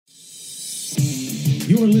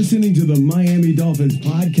You're listening to the Miami Dolphins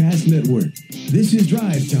Podcast Network. This is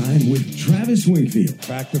Drive Time with Travis Wingfield.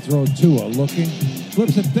 Back to throw Tua, looking,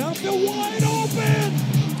 flips it downfield, wide open!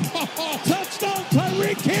 Touchdown,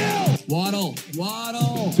 Tyreek Hill!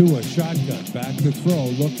 Waddle. Tua, shotgun, back to throw,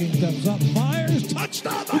 looking, steps up, fires,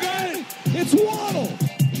 touchdown! Okay, it's Waddle!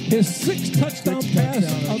 His sixth touchdown pass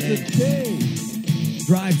of the day.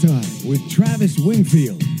 Drive Time with Travis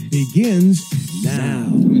Wingfield begins now.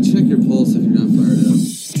 Let me check your pulse if you're not fired up.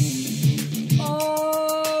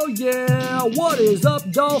 Oh, yeah. What is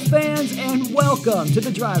up, Dolph fans? And welcome to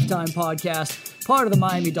the Drive Time Podcast, part of the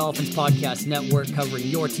Miami Dolphins Podcast Network, covering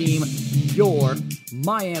your team, your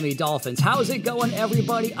Miami Dolphins. How's it going,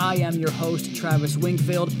 everybody? I am your host, Travis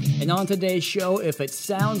Wingfield, and on today's show, if it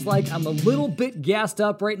sounds like I'm a little bit gassed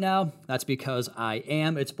up right now, that's because I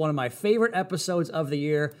am. It's one of my favorite episodes of the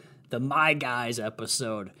year, the My Guys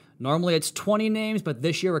episode. Normally it's 20 names, but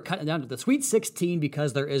this year we're cutting it down to the Sweet 16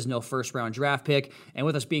 because there is no first-round draft pick, and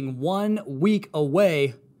with us being 1 week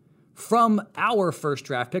away from our first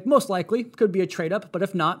draft pick, most likely, could be a trade-up, but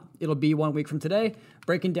if not, it'll be 1 week from today.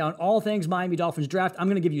 Breaking down all things Miami Dolphins draft, I'm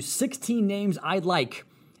going to give you 16 names I like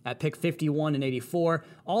at pick 51 and 84.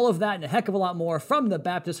 All of that and a heck of a lot more from the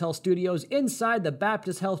Baptist Health Studios inside the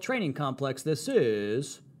Baptist Health Training Complex. This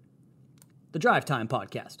is the Drive Time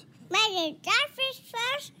Podcast. Miami Dolphins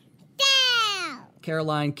first down.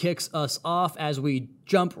 Caroline kicks us off as we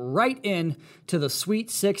jump right in to the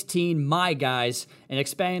Sweet 16 My Guys and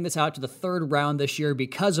expanding this out to the third round this year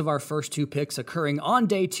because of our first two picks occurring on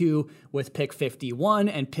day 2 with pick 51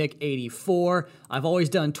 and pick 84. I've always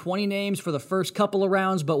done 20 names for the first couple of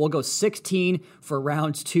rounds, but we'll go 16 for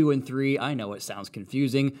rounds 2 and 3. I know it sounds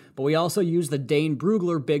confusing, but we also use the Dane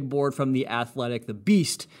Brugler big board from The Athletic, The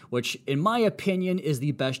Beast, which in my opinion is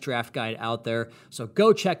the best draft guide out there. So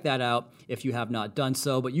go check that out if you have not done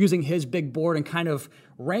so. But using his big board and kind of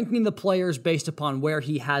ranking the players based upon where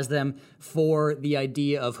he has them for the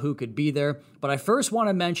idea of who could be there. But I first want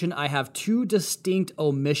to mention I have 2 distinct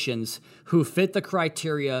omissions who fit the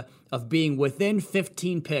criteria of being within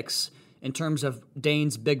 15 picks in terms of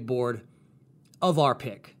Dane's big board of our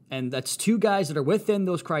pick. And that's 2 guys that are within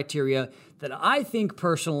those criteria that I think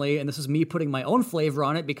personally, and this is me putting my own flavor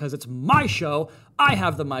on it because it's my show, I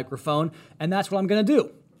have the microphone, and that's what I'm going to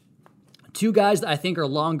do. 2 guys that I think are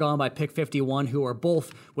long gone by pick 51 who are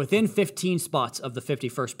both within 15 spots of the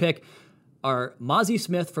 51st pick are Mazi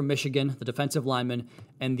Smith from Michigan, the defensive lineman,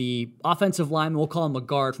 and the offensive lineman, we'll call him a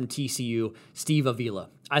guard from TCU, Steve Avila.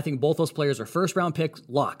 I think both those players are first-round picks,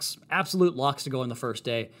 locks, absolute locks to go in the first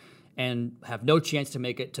day, and have no chance to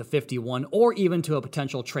make it to 51 or even to a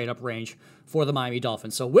potential trade-up range for the Miami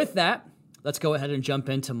Dolphins. So with that, let's go ahead and jump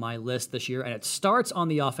into my list this year, and it starts on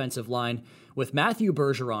the offensive line with Matthew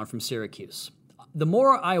Bergeron from Syracuse. The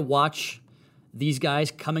more I watch these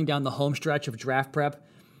guys coming down the home stretch of draft prep,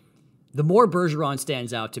 the more Bergeron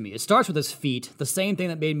stands out to me. It starts with his feet, the same thing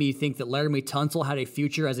that made me think that Laramie Tunsil had a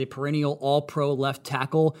future as a perennial all-pro left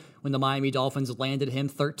tackle when the Miami Dolphins landed him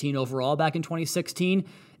 13 overall back in 2016,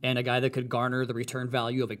 and a guy that could garner the return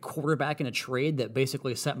value of a quarterback in a trade that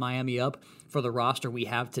basically set Miami up for the roster we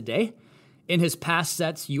have today. In his past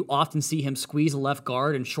sets, you often see him squeeze a left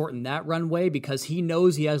guard and shorten that runway because he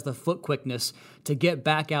knows he has the foot quickness to get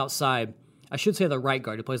back outside. I should say the right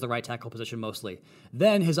guard, who plays the right tackle position mostly.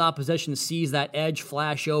 Then his opposition sees that edge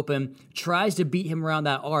flash open, tries to beat him around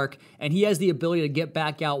that arc, and he has the ability to get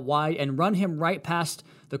back out wide and run him right past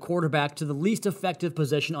the quarterback to the least effective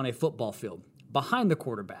position on a football field, behind the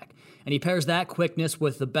quarterback. And he pairs that quickness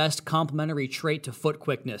with the best complementary trait to foot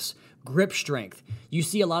quickness, grip strength. You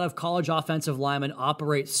see a lot of college offensive linemen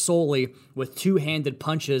operate solely with two-handed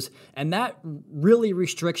punches, and that really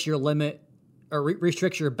restricts your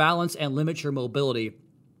restricts your balance and limits your mobility.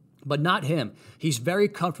 But not him. He's very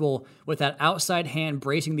comfortable with that outside hand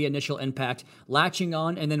bracing the initial impact, latching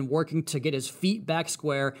on, and then working to get his feet back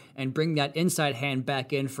square and bring that inside hand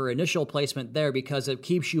back in for initial placement there because it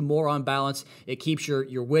keeps you more on balance. It keeps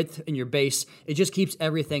your width and your base. It just keeps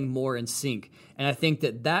everything more in sync. And I think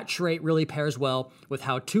that trait really pairs well with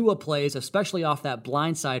how Tua plays, especially off that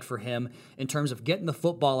blind side for him in terms of getting the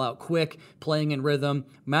football out quick, playing in rhythm.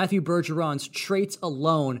 Matthew Bergeron's traits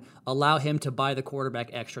alone allow him to buy the quarterback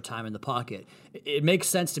extra time in the pocket. It makes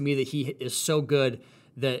sense to me that he is so good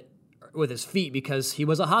that with his feet because he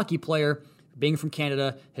was a hockey player, being from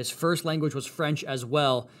Canada. His first language was French as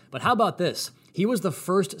well. But how about this? He was the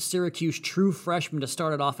first Syracuse true freshman to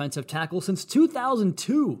start at offensive tackle since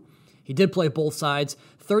 2002. He did play both sides,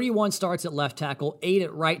 31 starts at left tackle, 8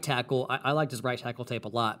 at right tackle. I liked his right tackle tape a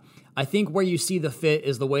lot. I think where you see the fit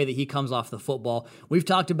is the way that he comes off the football. We've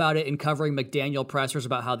talked about it in covering McDaniel pressers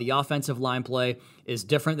about how the offensive line play is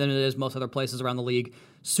different than it is most other places around the league.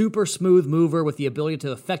 Super smooth mover with the ability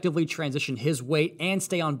to effectively transition his weight and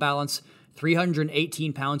stay on balance.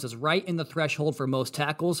 318 pounds is right in the threshold for most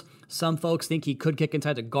tackles. Some folks think he could kick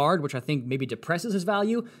inside the guard, which I think maybe depresses his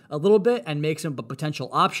value a little bit and makes him a potential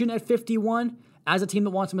option at 51 as a team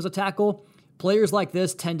that wants him as a tackle. Players like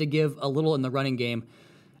this tend to give a little in the running game,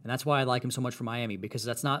 and that's why I like him so much for Miami, because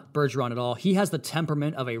that's not Bergeron at all. He has the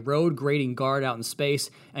temperament of a road-grading guard out in space,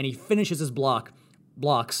 and he finishes his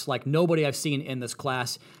blocks like nobody I've seen in this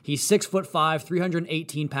class. He's 6'5",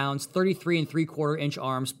 318 pounds, 33 3/4 inch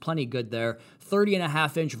arms, plenty good there,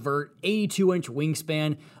 30.5 inch vert, 82-inch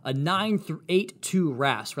wingspan, a 9.82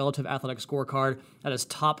 RAS, relative athletic scorecard. That is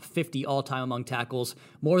top 50 all-time among tackles.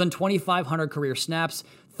 More than 2,500 career snaps,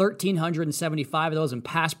 1,375 of those in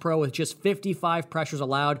pass pro with just 55 pressures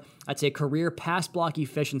allowed. That's a career pass block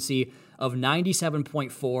efficiency of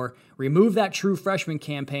 97.4. Remove that true freshman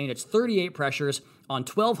campaign. It's 38 pressures on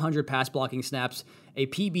 1,200 pass blocking snaps, a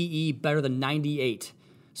PBE better than 98.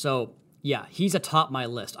 So, yeah, he's atop my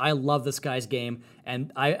list. I love this guy's game,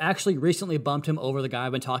 and I actually recently bumped him over the guy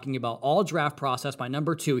I've been talking about all draft process, my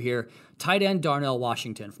number 2 here, tight end Darnell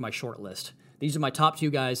Washington for my short list. These are my top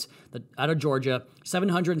 2 guys out of Georgia.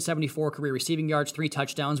 774 career receiving yards, 3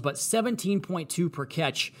 touchdowns, but 17.2 per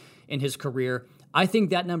catch in his career. I think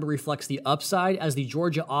that number reflects the upside, as the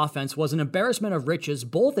Georgia offense was an embarrassment of riches,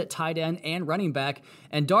 both at tight end and running back,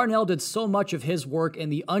 and Darnell did so much of his work in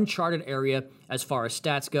the uncharted area as far as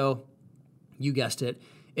stats go. You guessed it,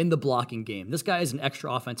 in the blocking game. This guy is an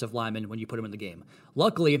extra offensive lineman when you put him in the game.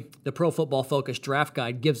 Luckily, the Pro Football Focus draft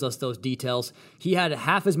guide gives us those details. He had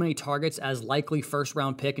half as many targets as likely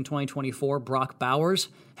first-round pick in 2024. Brock Bowers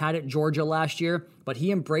had at Georgia last year, but he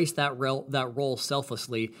embraced that role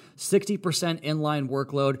selflessly. 60% inline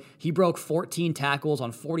workload. He broke 14 tackles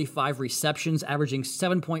on 45 receptions, averaging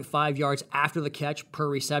 7.5 yards after the catch per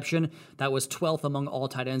reception. That was 12th among all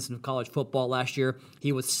tight ends in college football last year.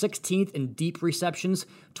 He was 16th in deep receptions,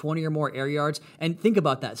 20 or more air yards. And think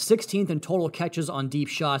about that, 16th in total catches on deep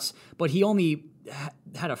shots, but he only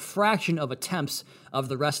had a fraction of attempts of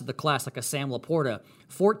the rest of the class, like a Sam Laporta.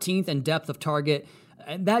 14th in depth of target.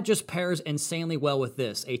 And that just pairs insanely well with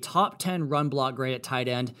this. A top 10 run block grade at tight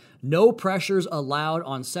end. No pressures allowed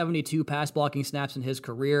on 72 pass blocking snaps in his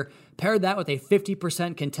career. Paired that with a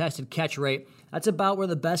 50% contested catch rate. That's about where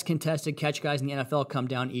the best contested catch guys in the NFL come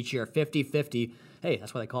down each year, 50-50. Hey,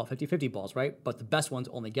 that's why they call it 50-50 balls, right? But the best ones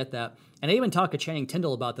only get that. And I even talked to Channing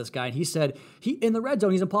Tindall about this guy, and he said in the red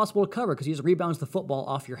zone, he's impossible to cover because he just rebounds the football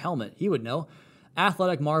off your helmet. He would know.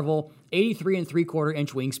 Athletic marvel, 83 3/4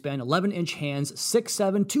 inch wingspan, 11-inch hands,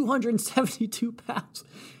 6'7", 272 pounds.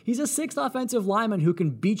 He's a 6th offensive lineman who can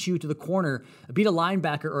beat you to the corner, beat a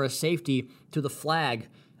linebacker or a safety to the flag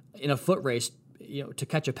in a foot race, to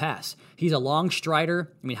catch a pass. He's a long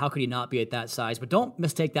strider. I mean, how could he not be at that size? But don't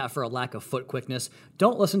mistake that for a lack of foot quickness.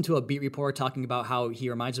 Don't listen to a beat reporter talking about how he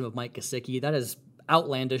reminds him of Mike Gesicki. That is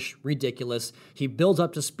outlandish, ridiculous. He builds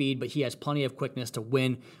up to speed, but he has plenty of quickness to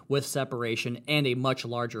win with separation and a much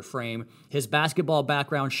larger frame. His basketball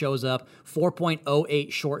background shows up.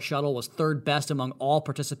 4.08 short shuttle was 3rd best among all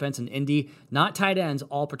participants in Indy. Not tight ends,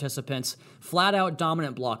 all participants. Flat out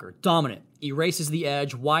dominant blocker. Dominant. Erases the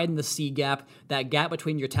edge, widen the C gap, that gap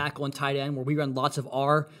between your tackle and tight end where we run lots of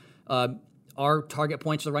our target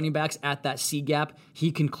points to the running backs at that C gap.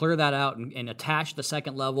 He can clear that out and attach the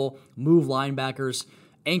second level, move linebackers,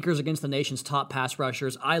 anchors against the nation's top pass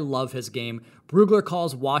rushers. I love his game. Brugler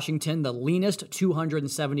calls Washington the leanest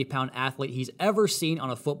 270-pound athlete he's ever seen on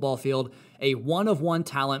a football field, a one-of-one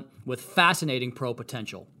talent with fascinating pro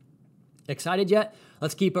potential. Excited yet?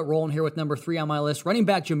 Let's keep it rolling here with number 3 on my list. Running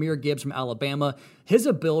back Jahmyr Gibbs from Alabama. His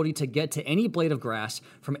ability to get to any blade of grass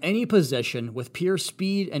from any position with pure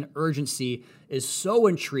speed and urgency is so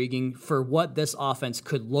intriguing for what this offense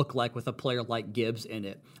could look like with a player like Gibbs in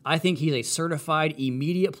it. I think he's a certified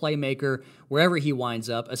immediate playmaker wherever he winds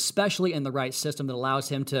up, especially in the right system that allows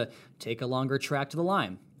him to take a longer track to the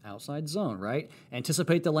line. Outside zone, right?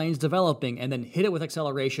 Anticipate the lanes developing and then hit it with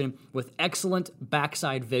acceleration with excellent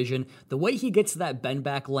backside vision. The way he gets to that bend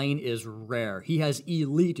back lane is rare. He has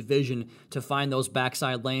elite vision to find those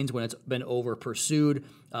backside lanes when it's been over pursued.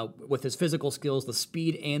 With his physical skills, the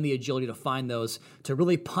speed and the agility to find those, to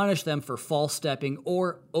really punish them for false stepping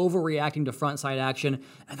or overreacting to frontside action.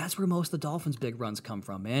 And that's where most of the Dolphins' big runs come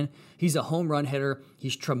from, man. He's a home run hitter.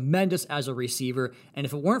 He's tremendous as a receiver. And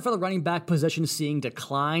if it weren't for the running back position seeing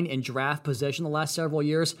decline in draft position the last several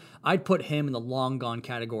years, I'd put him in the long gone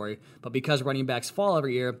category. But because running backs fall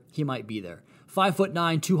every year, he might be there.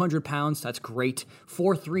 5'9", 200 pounds. That's great.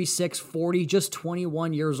 4'3", 40, just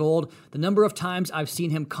 21 years old. The number of times I've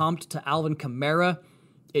seen him comped to Alvin Kamara,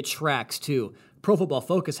 it tracks too. Pro Football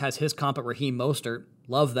Focus has his comp at Raheem Mostert.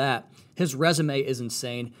 Love that. His resume is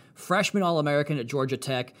insane. Freshman All-American at Georgia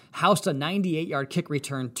Tech, housed a 98-yard kick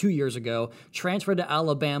return 2 years ago, transferred to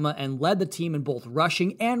Alabama, and led the team in both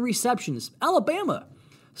rushing and receptions. Alabama!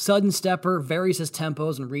 Sudden stepper, varies his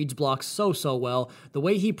tempos and reads blocks so well. The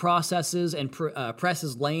way he processes and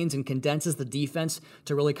presses lanes and condenses the defense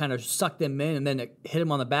to really kind of suck them in and then hit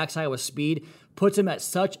him on the backside with speed puts him at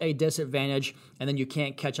such a disadvantage, and then you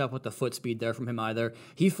can't catch up with the foot speed there from him either.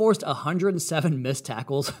 He forced 107 missed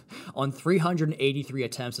tackles on 383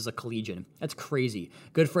 attempts as a collegian. That's crazy.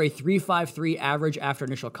 Good for a 3.53 average after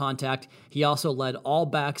initial contact. He also led all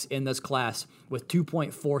backs in this class with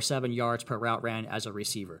 2.47 yards per route ran as a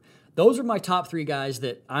receiver. Those are my top three guys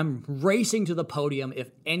that I'm racing to the podium if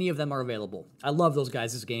any of them are available. I love those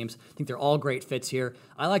guys' games. I think they're all great fits here.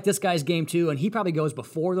 I like this guy's game too, and he probably goes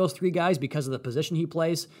before those three guys because of the position he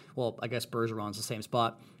plays. Well, I guess Bergeron's the same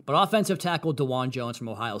spot. But offensive tackle DeJuan Jones from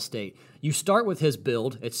Ohio State. You start with his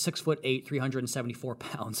build. It's 6'8", 374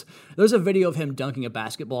 pounds. There's a video of him dunking a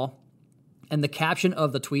basketball. And the caption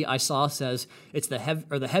of the tweet I saw says, it's the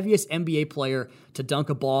heaviest NBA player to dunk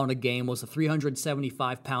a ball in a game was the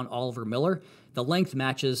 375-pound Oliver Miller. The length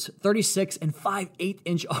matches 36 and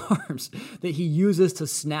 5/8-inch arms that he uses to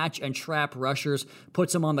snatch and trap rushers,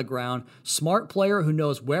 puts him on the ground. Smart player who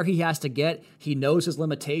knows where he has to get. He knows his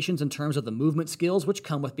limitations in terms of the movement skills, which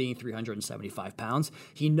come with being 375 pounds.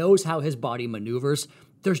 He knows how his body maneuvers.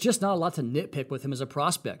 There's just not a lot to nitpick with him as a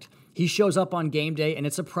prospect. He shows up on game day, and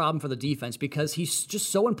it's a problem for the defense because he's just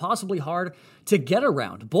so impossibly hard to get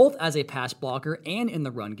around, both as a pass blocker and in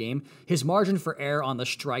the run game. His margin for error on the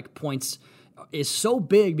strike points is so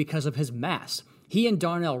big because of his mass. He and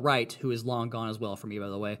Darnell Wright, who is long gone as well for me, by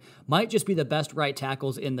the way, might just be the best right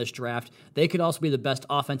tackles in this draft. They could also be the best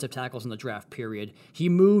offensive tackles in the draft, period. He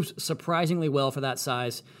moves surprisingly well for that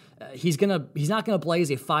size. He's not gonna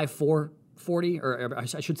blaze a 5'4", 40, or I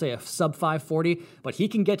should say a sub 540, but he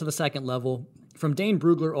can get to the second level. From Dane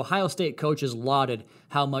Brugler, Ohio State coaches lauded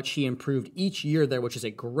how much he improved each year there, which is a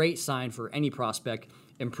great sign for any prospect,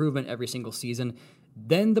 improvement every single season.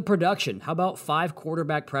 Then the production. How about 5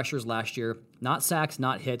 quarterback pressures last year? Not sacks,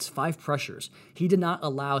 not hits, 5 pressures. He did not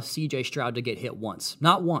allow C.J. Stroud to get hit once.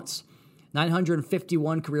 Not once.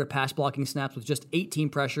 951 career pass blocking snaps with just 18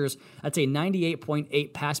 pressures. That's a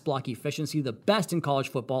 98.8 pass block efficiency, the best in college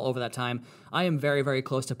football over that time. I am very, very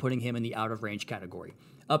close to putting him in the out-of-range category.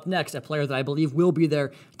 Up next, a player that I believe will be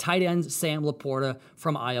there, tight end Sam Laporta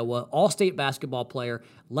from Iowa, all-state basketball player,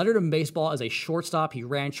 lettered in baseball as a shortstop. He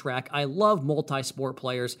ran track. I love multi-sport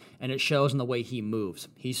players, and it shows in the way he moves.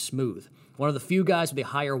 He's smooth. One of the few guys with a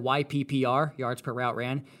higher YPPR, yards per route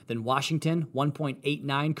ran, than Washington,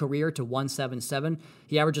 1.89 career to 177.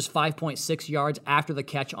 He averages 5.6 yards after the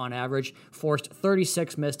catch on average, forced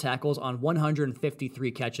 36 missed tackles on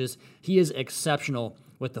 153 catches. He is exceptional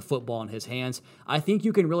with the football in his hands. I think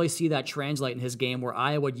you can really see that translate in his game where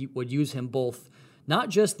Iowa would use him both, not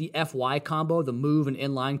just the FY combo, the move and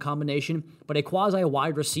inline combination, but a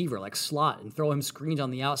quasi-wide receiver like slot and throw him screens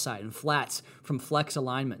on the outside and flats from flex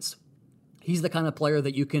alignments. He's the kind of player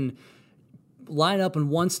that you can line up in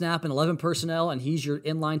one snap in 11 personnel, and he's your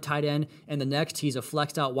inline tight end, and the next he's a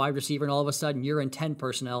flexed out wide receiver, and all of a sudden you're in 10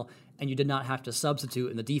 personnel, and you did not have to substitute,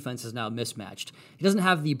 and the defense is now mismatched. He doesn't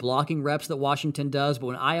have the blocking reps that Washington does, but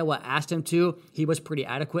when Iowa asked him to, he was pretty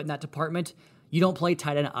adequate in that department. You don't play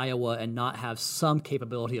tight end at Iowa and not have some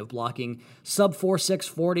capability of blocking. Sub 4.6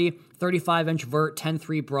 40, 35-inch vert,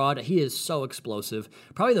 10.3 broad. He is so explosive.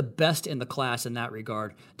 Probably the best in the class in that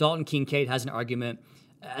regard. Dalton Kincaid has an argument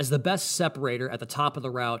as the best separator at the top of the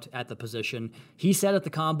route at the position. He said at the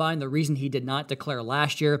Combine the reason he did not declare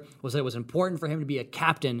last year was that it was important for him to be a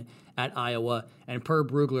captain at Iowa, and per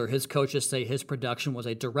Brugler, his coaches say his production was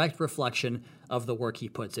a direct reflection of the work he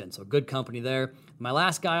puts in. So good company there. My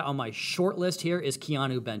last guy on my short list here is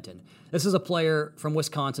Keanu Benton. This is a player from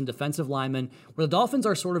Wisconsin, defensive lineman, where the Dolphins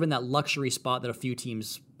are sort of in that luxury spot that a few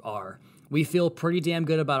teams are. We feel pretty damn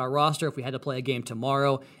good about our roster if we had to play a game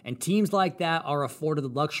tomorrow, and teams like that are afforded the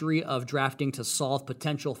luxury of drafting to solve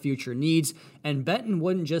potential future needs, and Benton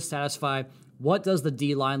wouldn't just satisfy what does the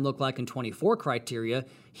D-line look like in 24 criteria.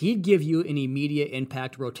 He'd give you an immediate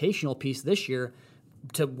impact rotational piece this year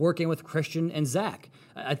to work in with Christian and Zach.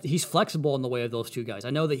 He's flexible in the way of those two guys.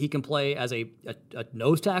 I know that he can play as a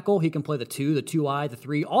nose tackle. He can play the 2, the 2I, the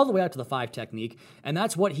 3, all the way out to the 5 technique, and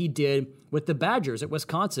that's what he did with the Badgers at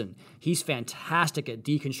Wisconsin. He's fantastic at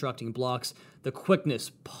deconstructing blocks. The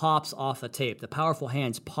quickness pops off the tape. The powerful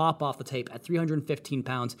hands pop off the tape at 315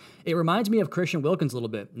 pounds. It reminds me of Christian Wilkins a little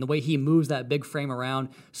bit, and the way he moves that big frame around,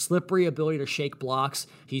 slippery ability to shake blocks.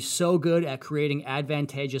 He's so good at creating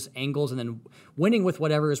advantageous angles and then winning with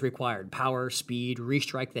whatever is required. Power, speed,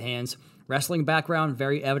 restrike the hands. Wrestling background,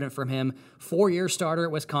 very evident from him. 4-year starter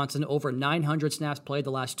at Wisconsin, over 900 snaps played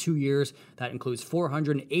the last 2 years. That includes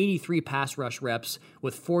 483 pass rush reps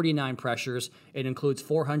with 49 pressures. It includes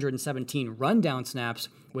 417 rundown snaps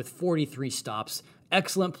with 43 stops.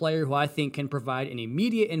 Excellent player who I think can provide an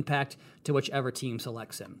immediate impact to whichever team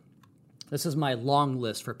selects him. This is my long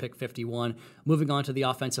list for pick 51. Moving on to the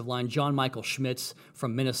offensive line, John Michael Schmitz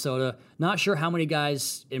from Minnesota. Not sure how many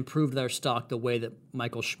guys improved their stock the way that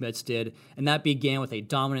Michael Schmitz did, and that began with a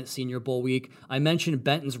dominant Senior Bowl week. I mentioned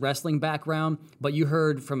Benton's wrestling background, but you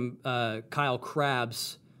heard from Kyle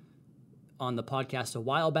Krabs on the podcast a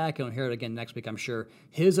while back, and I'll hear it again next week, I'm sure.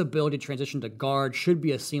 His ability to transition to guard should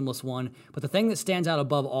be a seamless one, but the thing that stands out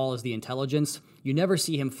above all is the intelligence. You never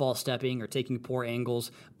see him false stepping or taking poor angles,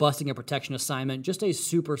 busting a protection assignment. Just a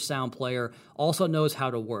super sound player, also knows how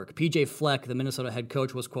to work. PJ Fleck, the Minnesota head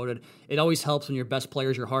coach, was quoted, "It always helps when your best player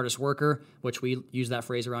is your hardest worker," which we use that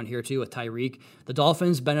phrase around here too with Tyreek. The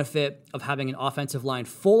Dolphins' benefit of having an offensive line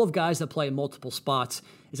full of guys that play multiple spots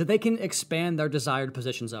is that they can expand their desired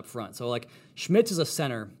positions up front. So like Schmitz is a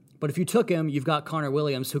center, but if you took him, you've got Connor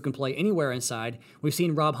Williams, who can play anywhere inside. We've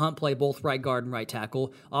seen Rob Hunt play both right guard and right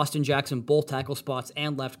tackle. Austin Jackson, both tackle spots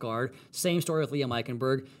and left guard. Same story with Liam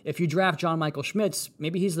Eichenberg. If you draft John Michael Schmitz,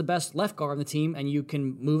 maybe he's the best left guard on the team, and you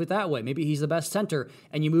can move it that way. Maybe he's the best center,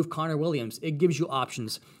 and you move Connor Williams. It gives you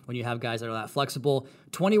options when you have guys that are that flexible.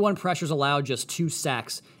 21 pressures allowed, just 2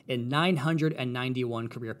 sacks in 991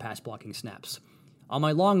 career pass blocking snaps. On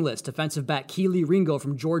my long list, defensive back Keely Ringo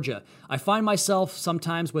from Georgia. I find myself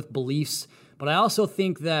sometimes with beliefs, but I also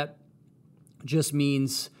think that just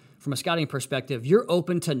means, from a scouting perspective, you're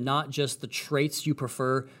open to not just the traits you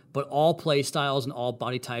prefer, but all play styles and all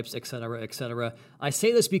body types, etc., etc. I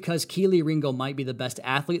say this because Keely Ringo might be the best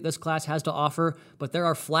athlete this class has to offer, but there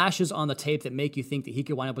are flashes on the tape that make you think that he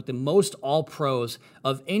could wind up with the most all-pros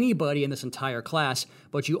of anybody in this entire class,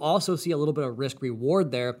 but you also see a little bit of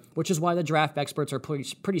risk-reward there, which is why the draft experts are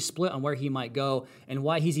pretty split on where he might go and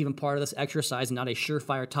why he's even part of this exercise and not a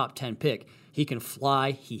surefire top 10 pick. He can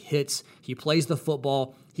fly, he hits, he plays the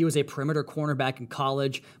football. He was a perimeter cornerback in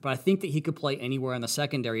college, but I think that he could play anywhere in the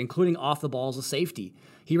secondary, including off the ball as a safety.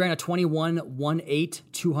 He ran a 21.18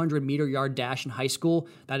 200-meter yard dash in high school.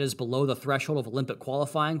 That is below the threshold of Olympic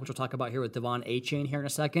qualifying, which we'll talk about here with Devon Achane here in a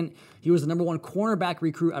second. He was the number 1 cornerback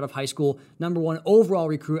recruit out of high school, number 1 overall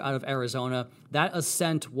recruit out of Arizona. That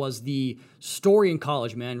ascent was the story in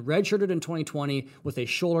college, man. Redshirted in 2020 with a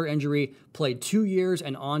shoulder injury, played 2 years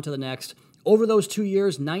and on to the next. Over those 2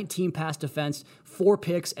 years, 19 pass defense, 4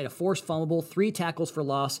 picks, and a forced fumble, 3 tackles for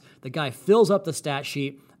loss. The guy fills up the stat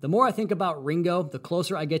sheet. The more I think about Ringo, the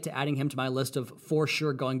closer I get to adding him to my list of for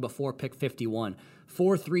sure going before pick 51.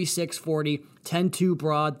 4.36 40, 10.2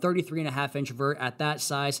 broad, 33.5-inch vert at that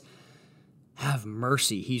size. Have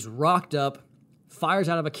mercy. He's rocked up, fires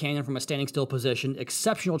out of a cannon from a standing still position,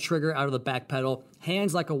 exceptional trigger out of the back pedal,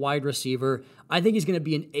 hands like a wide receiver. I think he's going to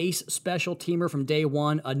be an ace special teamer from day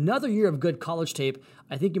one. Another year of good college tape.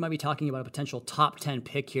 I think you might be talking about a potential top 10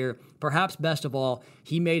 pick here. Perhaps best of all,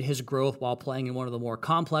 he made his growth while playing in one of the more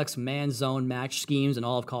complex man-zone match schemes in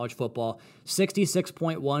all of college football.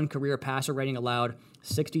 66.1 career passer rating allowed,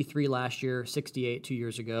 63 last year, 68 2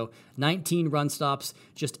 years ago, 19 run stops,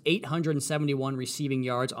 just 871 receiving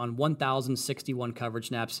yards on 1,061 coverage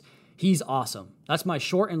snaps. He's awesome. That's my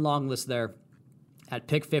short and long list there. At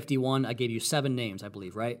pick 51, I gave you 7 names, I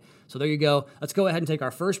believe, right? So there you go. Let's go ahead and take our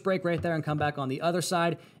first break right there and come back on the other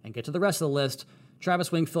side and get to the rest of the list. Travis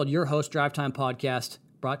Wingfield, your host, Drive Time Podcast,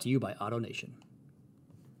 brought to you by Auto Nation.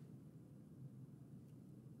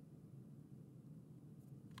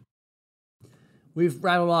 We've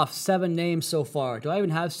rattled off 7 names so far. Do I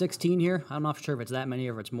even have 16 here? I'm not sure if it's that many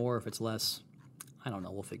or if it's more, if it's less. I don't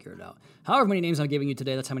know. We'll figure it out. However many names I'm giving you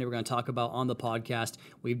today, that's how many we're going to talk about on the podcast.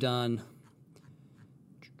 We've done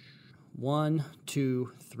 1,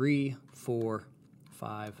 2, 3, 4,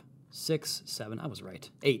 5, 6, 7. I was right.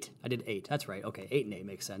 8. I did 8. That's right. Okay, 8 and 8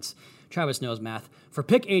 makes sense. Travis knows math. For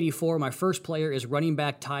pick 84, my first player is running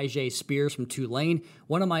back Tyjae Spears from Tulane,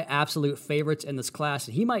 one of my absolute favorites in this class,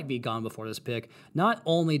 and he might be gone before this pick. Not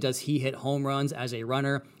only does he hit home runs as a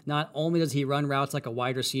runner, not only does he run routes like a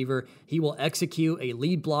wide receiver, he will execute a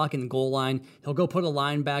lead block in the goal line. He'll go put a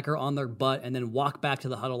linebacker on their butt and then walk back to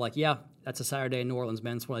the huddle like, yeah, That's a Saturday in New Orleans,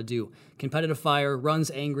 man. That's what I do. Competitive fire,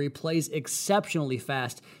 runs angry, plays exceptionally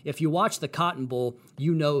fast. If you watch the Cotton Bowl,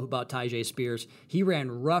 you know about Tyjae Spears. He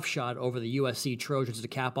ran roughshod over the USC Trojans to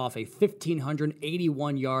cap off a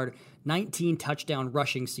 1,581-yard, 19-touchdown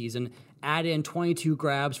rushing season. Add in 22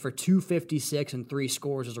 grabs for 256 and 3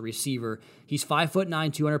 scores as a receiver. He's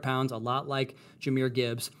 5'9", 200 pounds, a lot like Jahmyr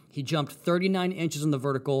Gibbs. He jumped 39 inches on the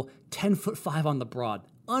vertical, 10'5" on the broad.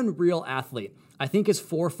 Unreal athlete. I think his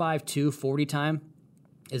 4.52 40 time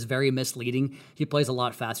is very misleading. He plays a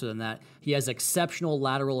lot faster than that. He has exceptional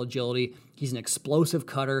lateral agility. He's an explosive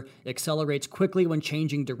cutter, accelerates quickly when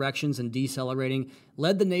changing directions and decelerating.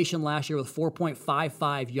 Led the nation last year with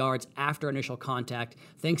 4.55 yards after initial contact,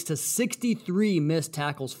 thanks to 63 missed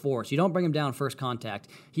tackles forced. You don't bring him down first contact.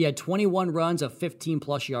 He had 21 runs of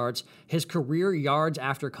 15-plus yards. His career yards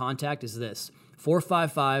after contact is this: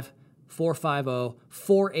 4.55, 4.50,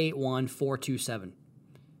 4.81, 4.27.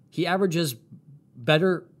 He averages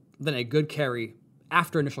better than a good carry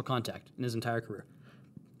after initial contact in his entire career.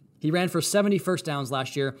 He ran for 70 first downs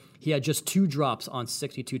last year. He had just 2 drops on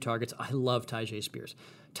 62 targets. I love Tyjae Spears.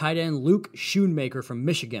 Tight end Luke Schoonmaker from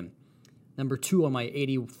Michigan, number 2 on my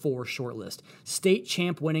 84 short list. State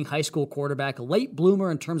champ winning high school quarterback, late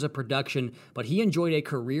bloomer in terms of production, but he enjoyed a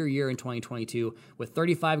career year in 2022 with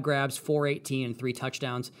 35 grabs, 418, and 3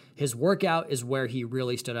 touchdowns. His workout is where he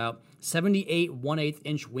really stood out. 78 1/8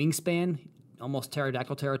 inch wingspan, almost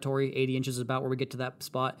pterodactyl territory. 80 inches is about where we get to that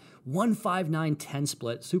spot. 159 10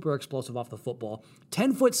 split, super explosive off the football.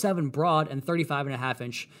 10'7" broad and 35.5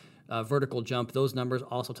 inch vertical jump. Those numbers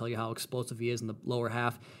also tell you how explosive he is in the lower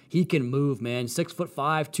half. He can move, man.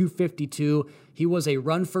 6'5", 252. He was a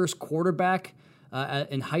run-first quarterback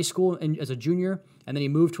in high school and as a junior, and then he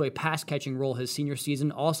moved to a pass-catching role his senior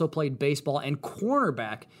season. Also played baseball and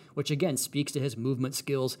cornerback, which again speaks to his movement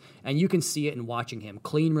skills, and you can see it in watching him.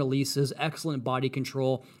 Clean releases, excellent body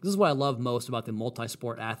control. This is what I love most about the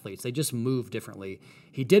multi-sport athletes. They just move differently.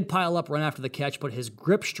 He did pile up run after the catch, but his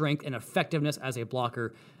grip strength and effectiveness as a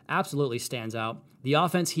blocker absolutely stands out. The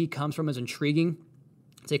offense he comes from is intriguing.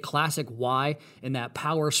 It's a classic Y in that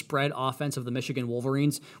power spread offense of the Michigan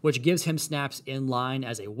Wolverines, which gives him snaps in line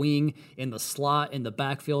as a wing, in the slot, in the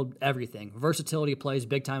backfield, everything. Versatility plays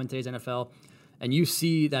big time in today's NFL. And you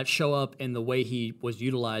see that show up in the way he was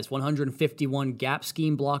utilized. 151 gap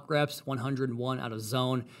scheme block reps, 101 out of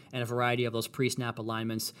zone, and a variety of those pre-snap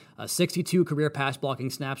alignments. 62 career pass blocking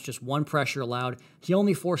snaps, just 1 pressure allowed. He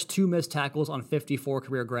only forced 2 missed tackles on 54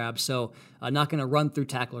 career grabs, so not going to run through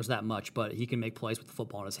tacklers that much, but he can make plays with the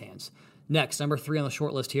football in his hands. Next, number 3 on the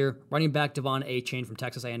short list here, running back Devon Achane from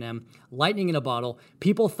Texas A&M. Lightning in a bottle.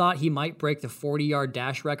 People thought he might break the 40-yard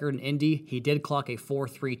dash record in Indy. He did clock a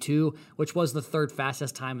 4.32, which was the 3rd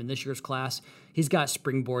fastest time in this year's class. He's got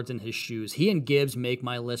springboards in his shoes. He and Gibbs make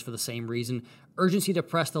my list for the same reason. Urgency to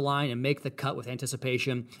press the line and make the cut with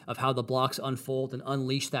anticipation of how the blocks unfold and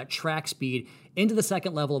unleash that track speed into the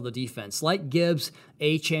second level of the defense. Like Gibbs,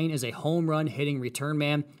 Achane is a home run hitting return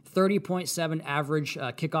man. 30.7 average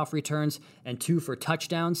kickoff returns and 2 for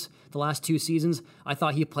touchdowns the last 2 seasons. I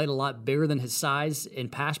thought he played a lot bigger than his size in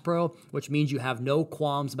pass pro, which means you have no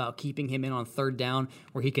qualms about keeping him in on 3rd down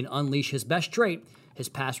where he can unleash his best trait, his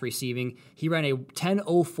pass receiving. He ran a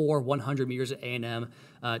 10.04 100 meters at A&M.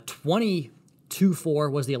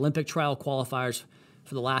 20.24 was the Olympic trial qualifiers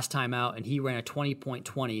for the last time out, and he ran a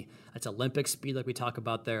 20.20. That's Olympic speed like we talk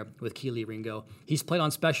about there with Keely Ringo. He's played on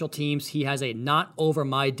special teams. He has a not over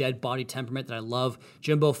my dead body temperament that I love.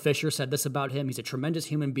 Jimbo Fisher said this about him. He's a tremendous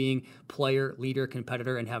human being, player, leader,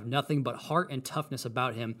 competitor, and have nothing but heart and toughness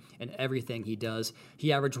about him in everything he does.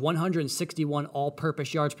 He averaged 161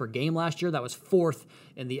 all-purpose yards per game last year. That was 4th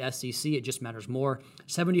in the SEC. It just matters more.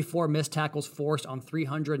 74 missed tackles forced on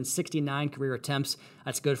 369 career attempts.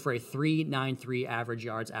 That's good for a 3.93 average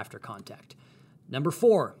yards after contact. Number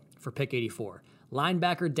 4 for pick 84,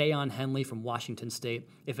 linebacker Deion Henley from Washington State.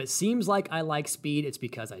 If it seems like I like speed, it's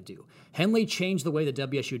because I do. Henley changed the way the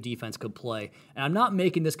WSU defense could play, and I'm not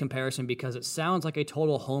making this comparison because it sounds like a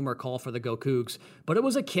total homer call for the Go Cougs, but it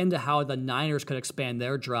was akin to how the Niners could expand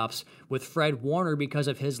their drops with Fred Warner because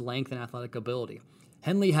of his length and athletic ability.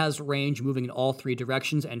 Henley has range moving in all 3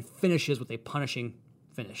 directions and finishes with a punishing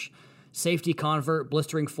finish. Safety convert,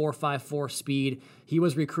 blistering 4.54 speed. He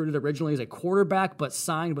was recruited originally as a quarterback, but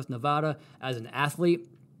signed with Nevada as an athlete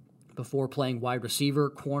before playing wide receiver,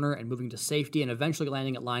 corner, and moving to safety, and eventually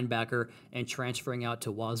landing at linebacker and transferring out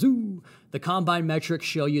to Wazoo. The combine metrics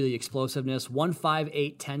show you the explosiveness: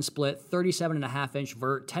 1.58 10 split, 37.5 inch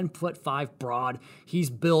vert, 10'5" broad. He's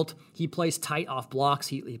built. He plays tight off blocks.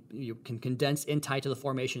 He can condense in tight to the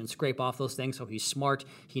formation and scrape off those things, so he's smart.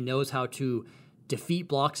 He knows how to defeat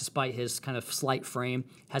blocks despite his kind of slight frame,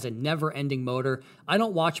 has a never-ending motor. I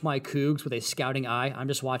don't watch my Cougs with a scouting eye. I'm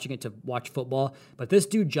just watching it to watch football. But this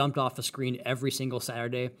dude jumped off the screen every single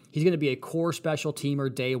Saturday. He's going to be a core special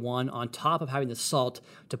teamer day one on top of having the salt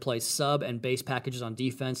to play sub and base packages on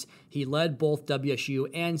defense. He led both WSU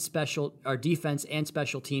and defense and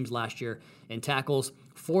special teams last year in tackles.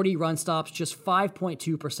 40 run stops, just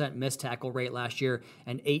 5.2% missed tackle rate last year,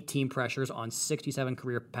 and 18 pressures on 67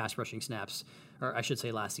 career pass rushing snaps, or I should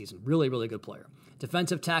say last season. Really, really good player.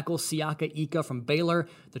 Defensive tackle Siaka Ika from Baylor,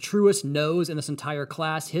 the truest nose in this entire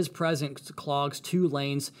class. His presence clogs 2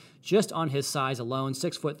 lanes just on his size alone,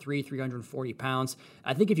 6'3", 340 pounds.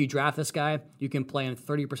 I think if you draft this guy, you can play him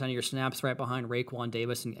 30% of your snaps right behind Raekwon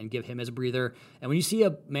Davis and give him his breather. And when you see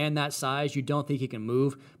a man that size, you don't think he can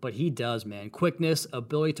move, but he does, man. Quickness,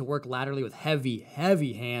 ability to work laterally with heavy,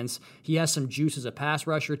 heavy hands. He has some juice as a pass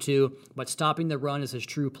rusher too, but stopping the run is his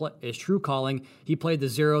true calling. He played the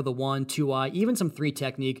 0, the 1, 2-eye, even some 3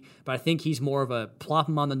 technique, but I think he's more of a plop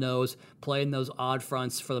him on the nose, playing those odd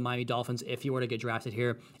fronts for the Miami Dolphins if he were to get drafted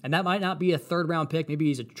here. And that might not be a 3rd-round pick. Maybe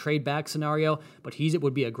he's a trade-back scenario, but it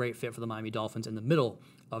would be a great fit for the Miami Dolphins in the middle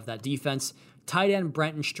of that defense. Tight end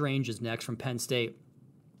Brenton Strange is next from Penn State.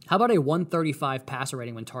 How about a 135 passer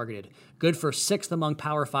rating when targeted? Good for 6th among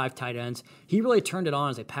Power 5 tight ends. He really turned it on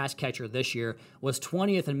as a pass catcher this year, was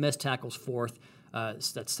 20th in missed tackles, 4th.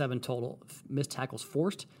 That's 7 total. Missed tackles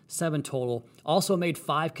forced, 7 total. Also made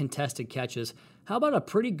 5 contested catches. How about a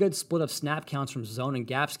pretty good split of snap counts from zone and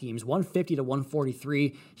gap schemes, 150 to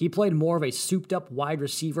 143. He played more of a souped-up wide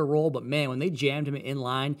receiver role, but man, when they jammed him in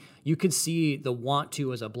line, you could see the want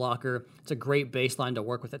to as a blocker. It's a great baseline to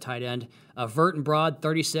work with at tight end. Vert and Broad,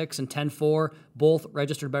 36 and 10-4, both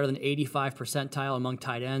registered better than 85 percentile among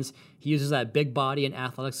tight ends. He uses that big body and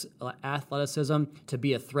athleticism to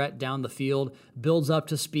be a threat down the field, builds up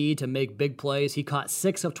to speed to make big plays. He caught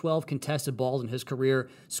 6 of 12 contested balls in his career,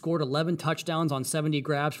 scored 11 touchdowns on 70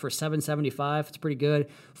 grabs for 775. It's pretty good.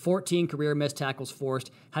 14 career missed tackles forced,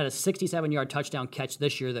 had a 67-yard touchdown catch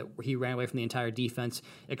this year that he ran away from the entire defense.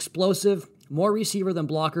 Explosive, more receiver than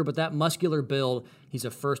blocker, but that muscular build, he's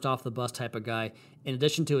a first-off-the-bus type of guy. In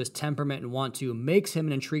addition to his temperament and want to, makes him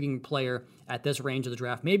an intriguing player at this range of the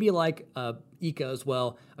draft. Maybe like Ika as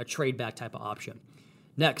well, a trade-back type of option.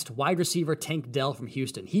 Next, wide receiver Tank Dell from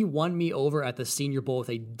Houston. He won me over at the Senior Bowl with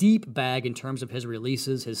a deep bag in terms of his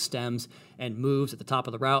releases, his stems, and moves at the top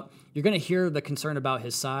of the route. You're going to hear the concern about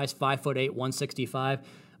his size, 5'8", 165,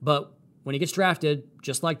 but when he gets drafted,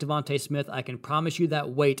 just like Devontae Smith, I can promise you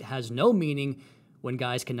that weight has no meaning when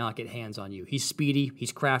guys cannot get hands on you. He's speedy,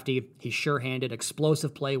 he's crafty, he's sure-handed,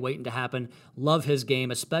 explosive play waiting to happen. Love his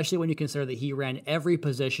game, especially when you consider that he ran every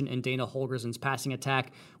position in Dana Holgorsen's passing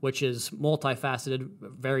attack, which is multifaceted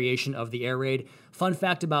variation of the air raid. Fun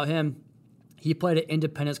fact about him, he played at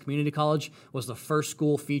Independence Community College, was the first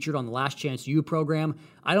school featured on the Last Chance U program.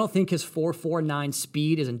 I don't think his 4.49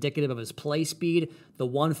 speed is indicative of his play speed. The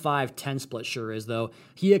 1.5-10 split sure is, though.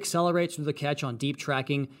 He accelerates through the catch on deep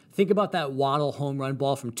tracking. Think about that Waddle home run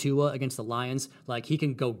ball from Tua against the Lions. Like, he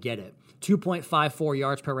can go get it. 2.54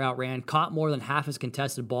 yards per route ran, caught more than half his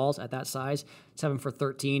contested balls at that size, 7 for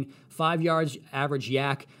 13, 5 yards average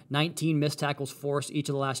yak, 19 missed tackles forced each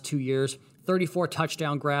of the last 2 years, 34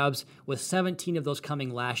 touchdown grabs, with 17 of those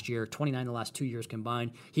coming last year, 29 the last 2 years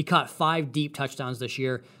combined. He caught 5 deep touchdowns this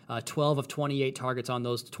year, 12 of 28 targets on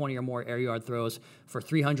those 20 or more air yard throws for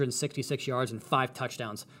 366 yards and 5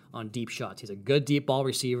 touchdowns on deep shots. He's a good deep ball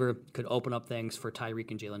receiver, could open up things for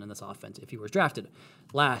Tyreek and Jalen in this offense if he was drafted.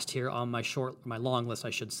 Last here on my long list, I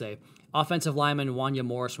should say, offensive lineman Wanya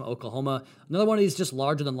Morris from Oklahoma. Another one of these just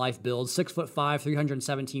larger than life builds, 6'5",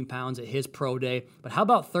 317 pounds at his pro day. But how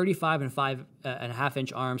about 35 and 5.5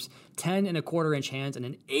 inch arms, 10 and a quarter inch hands, and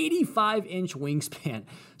an 85-inch wingspan?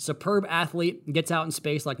 Superb athlete, gets out in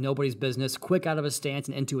space like nobody's business, quick out of his stance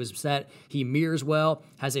and into his set. He mirrors well,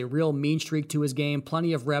 has a real mean streak to his game,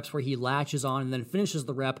 plenty of reps where he latches on and then finishes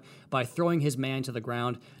the rep by throwing his man to the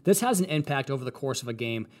ground. This has an impact over the course of a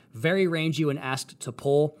game. Very rangy when asked to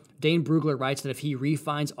pull. Dane Brugler writes that if he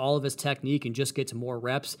refines all of his technique and just gets more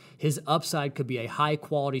reps, his upside could be a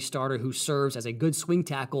high-quality starter who serves as a good swing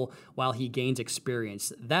tackle while he gains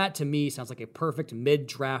experience. That, to me, sounds like a perfect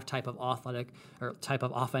mid-draft type of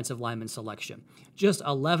offensive lineman selection. Just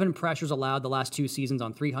 11 pressures allowed the last 2 seasons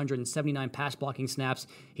on 379 pass blocking snaps.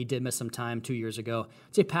 He did miss some time 2 years ago.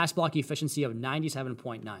 It's a pass block efficiency of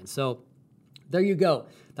 97.9. So there you go.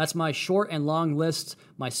 That's my short and long list,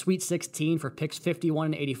 my Sweet 16 for picks 51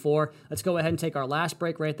 and 84. Let's go ahead and take our last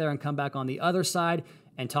break right there and come back on the other side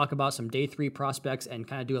and talk about some day 3 prospects and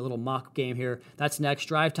kind of do a little mock game here. That's next.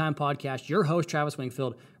 Drive Time Podcast. Your host, Travis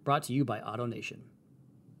Wingfield, brought to you by Auto Nation.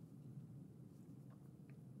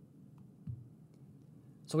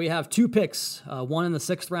 So we have 2 picks, one in the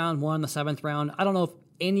 6th round, one in the 7th round. I don't know if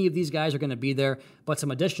any of these guys are going to be there, but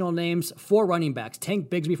some additional names: 4 running backs. Tank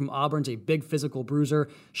Bigsby from Auburn's a big physical bruiser.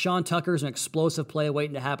 Sean Tucker's an explosive play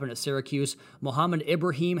waiting to happen at Syracuse. Mohamed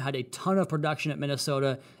Ibrahim had a ton of production at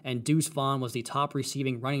Minnesota, and Deuce Vaughn was the top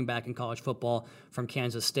receiving running back in college football from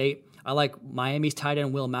Kansas State. I like Miami's tight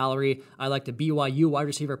end Will Mallory. I like the BYU wide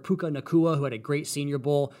receiver Puka Nacua, who had a great Senior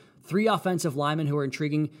Bowl. 3 offensive linemen who are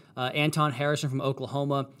intriguing: Anton Harrison from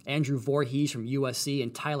Oklahoma, Andrew Voorhees from USC,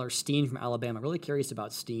 and Tyler Steen from Alabama. Really curious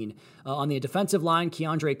about Steen. On the defensive line,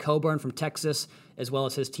 Keandre Coburn from Texas, as well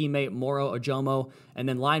as his teammate Moro Ojomo, and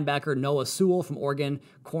then linebacker Noah Sewell from Oregon,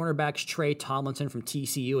 cornerbacks Trey Tomlinson from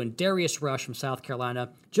TCU, and Darius Rush from South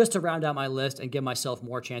Carolina, just to round out my list and give myself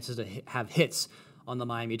more chances to have hits on the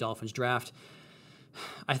Miami Dolphins draft.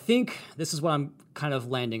 I think this is what I'm kind of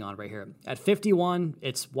landing on right here. At 51,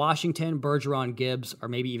 it's Washington, Bergeron, Gibbs, or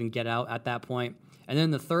maybe even Get Out at that point. And then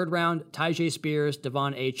in the 3rd round, Tyjae Spears,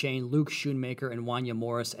 Devon Achane, Luke Schoonmaker, and Wanya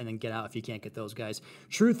Morris, and then Get Out if you can't get those guys.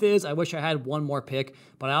 Truth is, I wish I had one more pick,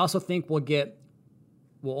 but I also think we'll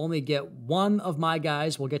only get one of my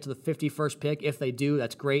guys. We'll get to the 51st pick. If they do,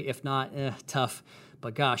 that's great. If not, tough.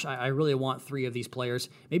 But gosh, I really want 3 of these players.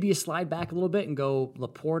 Maybe you slide back a little bit and go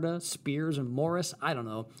Laporta, Spears, and Morris. I don't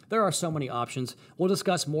know. There are so many options. We'll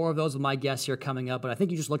discuss more of those with my guests here coming up, but I think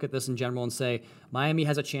you just look at this in general and say Miami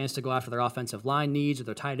has a chance to go after their offensive line needs, or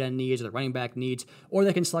their tight end needs, or their running back needs, or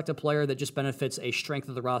they can select a player that just benefits a strength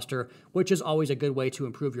of the roster, which is always a good way to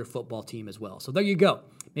improve your football team as well. So there you go.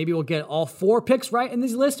 Maybe we'll get all 4 picks right in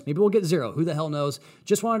this list. Maybe we'll get 0. Who the hell knows?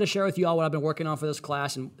 Just wanted to share with you all what I've been working on for this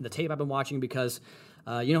class and the tape I've been watching, because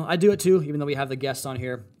I do it too, even though we have the guests on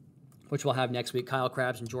here, which we'll have next week, Kyle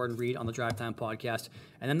Krabs and Jordan Reed on the Drive Time Podcast.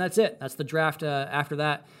 And then that's it. That's the draft after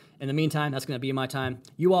that. In the meantime, that's going to be my time.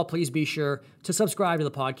 You all please be sure to subscribe to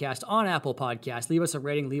the podcast on Apple Podcasts. Leave us a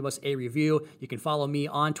rating, leave us a review. You can follow me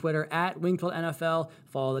on Twitter at Wingfield NFL.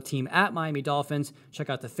 Follow the team at Miami Dolphins.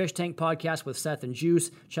 Check out the Fish Tank Podcast with Seth and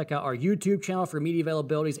Juice. Check out our YouTube channel for media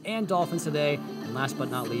availabilities and Dolphins Today. And last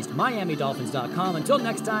but not least, MiamiDolphins.com. Until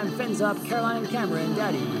next time, fins up, Caroline and Cameron,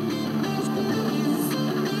 Daddy.